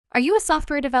Are you a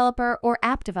software developer or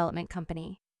app development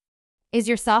company? Is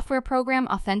your software program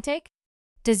authentic?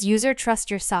 Does user trust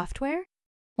your software?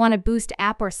 Want to boost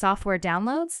app or software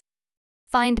downloads?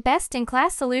 Find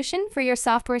best-in-class solution for your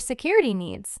software security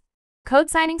needs. Code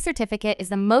Signing Certificate is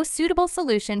the most suitable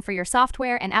solution for your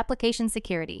software and application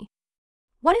security.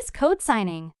 What is code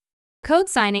signing? Code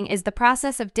signing is the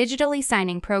process of digitally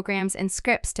signing programs and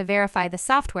scripts to verify the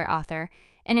software author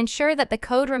and ensure that the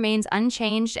code remains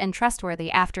unchanged and trustworthy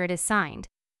after it is signed.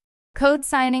 Code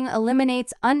signing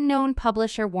eliminates unknown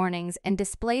publisher warnings and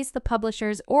displays the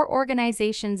publisher's or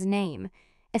organization's name,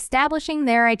 establishing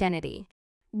their identity.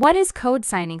 What is Code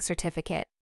Signing Certificate?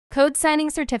 Code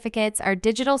signing certificates are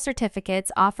digital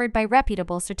certificates offered by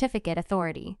reputable certificate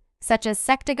authority, such as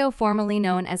SignMyCode, formerly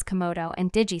known as Komodo,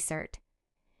 and DigiCert.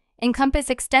 Encompass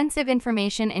extensive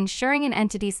information ensuring an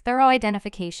entity's thorough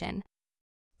identification.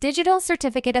 Digital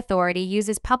Certificate Authority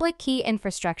uses public key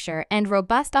infrastructure and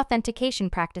robust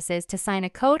authentication practices to sign a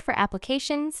code for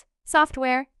applications,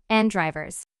 software, and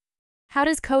drivers. How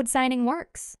does code signing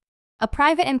works? A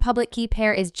private and public key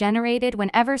pair is generated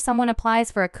whenever someone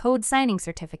applies for a code signing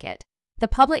certificate. The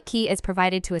public key is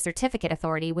provided to a certificate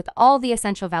authority with all the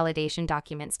essential validation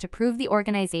documents to prove the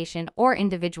organization or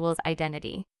individual's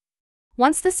identity.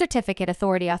 Once the certificate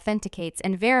authority authenticates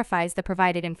and verifies the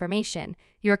provided information,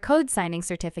 your code signing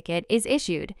certificate is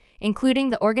issued, including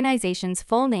the organization's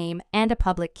full name and a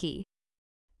public key.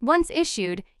 Once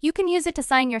issued, you can use it to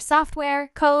sign your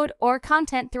software, code, or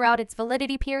content throughout its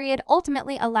validity period,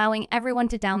 ultimately allowing everyone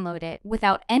to download it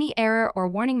without any error or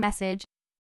warning message.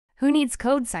 Who needs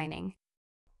code signing?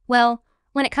 Well,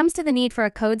 when it comes to the need for a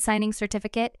code signing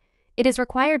certificate, it is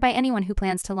required by anyone who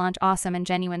plans to launch awesome and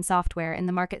genuine software in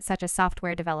the market, such as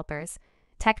software developers,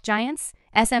 tech giants,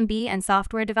 SMB, and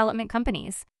software development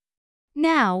companies.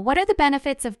 Now, what are the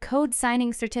benefits of code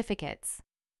signing certificates?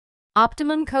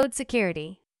 Optimum code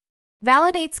security.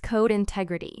 Validates code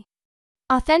integrity.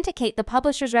 Authenticate the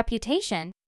publisher's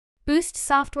reputation. Boost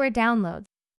software downloads.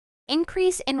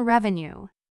 Increase in revenue.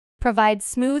 Provide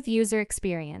smooth user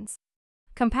experience.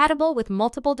 Compatible with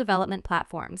multiple development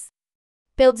platforms.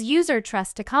 Builds user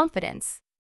trust to confidence.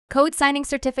 Code signing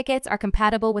certificates are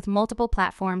compatible with multiple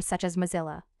platforms such as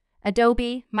Mozilla,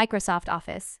 Adobe, Microsoft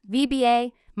Office,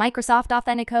 VBA, Microsoft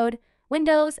SignMyCode,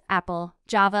 Windows, Apple,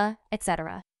 Java,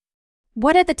 etc.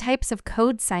 What are the types of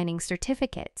code signing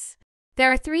certificates?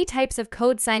 There are 3 types of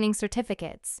code signing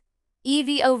certificates: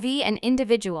 EVOV and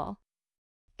individual.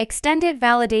 Extended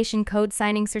Validation Code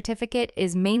Signing Certificate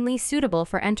is mainly suitable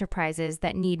for enterprises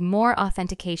that need more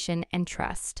authentication and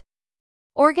trust.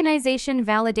 Organization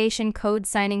Validation Code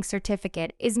Signing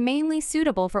Certificate is mainly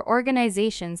suitable for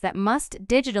organizations that must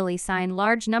digitally sign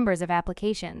large numbers of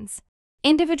applications.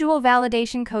 Individual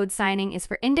Validation Code Signing is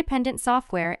for independent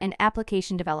software and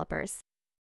application developers.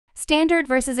 Standard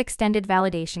versus Extended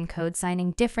Validation Code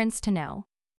Signing difference to know.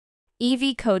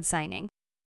 EV Code Signing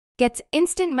gets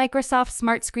instant Microsoft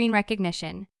Smart Screen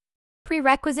recognition.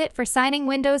 Prerequisite for signing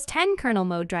Windows 10 kernel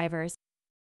mode drivers.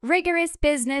 Rigorous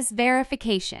business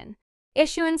verification.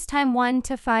 Issuance time 1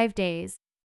 to 5 days.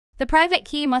 The private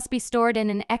key must be stored in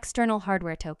an external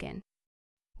hardware token.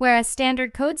 Whereas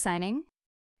standard code signing,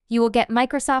 you will get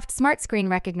Microsoft Smart Screen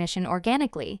recognition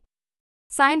organically.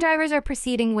 Sign drivers are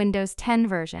preceding Windows 10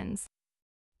 versions.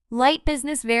 Light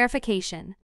business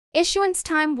verification. Issuance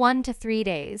time 1 to 3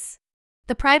 days.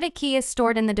 The private key is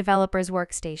stored in the developer's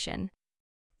workstation.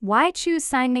 Why choose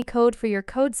SignMyCode for your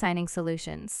code signing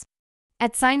solutions?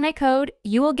 At SignMyCode,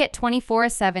 you will get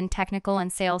 24/7 technical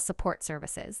and sales support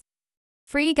services.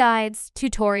 Free guides,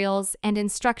 tutorials, and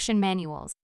instruction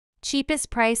manuals.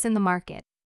 Cheapest price in the market.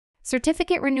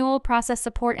 Certificate renewal process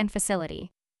support and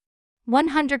facility.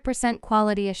 100%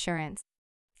 quality assurance.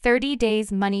 30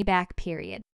 days money-back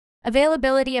period.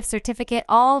 Availability of certificate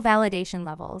all validation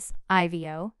levels,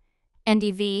 IVO,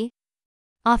 NDV.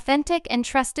 Authentic and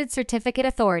trusted certificate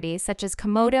authorities such as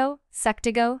Komodo,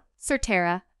 SignMyCode,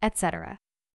 Certera, etc.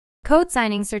 Code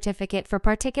signing certificate for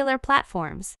particular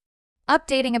platforms.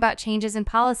 Updating about changes in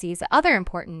policies, other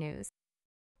important news.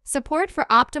 Support for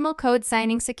optimal code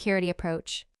signing security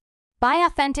approach. Buy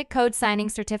authentic code signing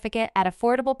certificate at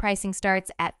affordable pricing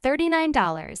starts at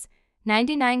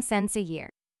 $39.99 a year.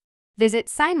 Visit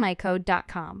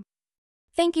SignMyCode.com.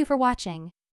 Thank you for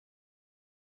watching.